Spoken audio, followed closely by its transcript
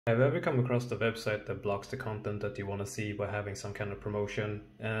Have you ever come across the website that blocks the content that you want to see by having some kind of promotion,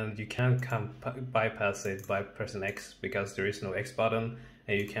 and you can't bypass it by pressing X because there is no X button,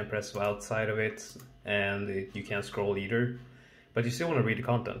 and you can't press outside of it, and you can't scroll either, but you still want to read the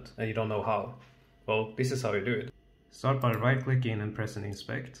content and you don't know how? Well, this is how you do it. Start by right-clicking and pressing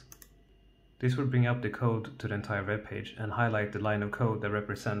Inspect. This will bring up the code to the entire web page and highlight the line of code that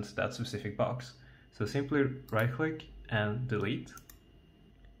represents that specific box. So simply right-click and delete.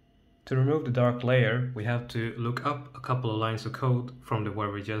 To remove the dark layer, we have to look up a couple of lines of code from the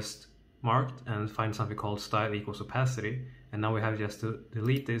where we just marked and find something called style equals opacity. And now we have just to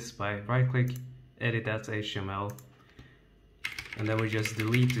delete this by right-click, edit as HTML, and then we just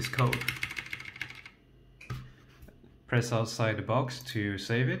delete this code. Press outside the box to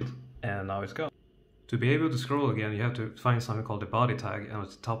save it, and now it's gone. To be able to scroll again, you have to find something called the body tag at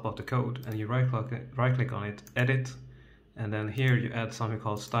the top of the code, and you right-click on it, edit, and then here you add something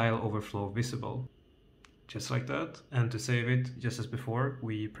called style overflow visible. Just like that. And to save it, just as before,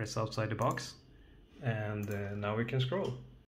 we press outside the box, and now we can scroll.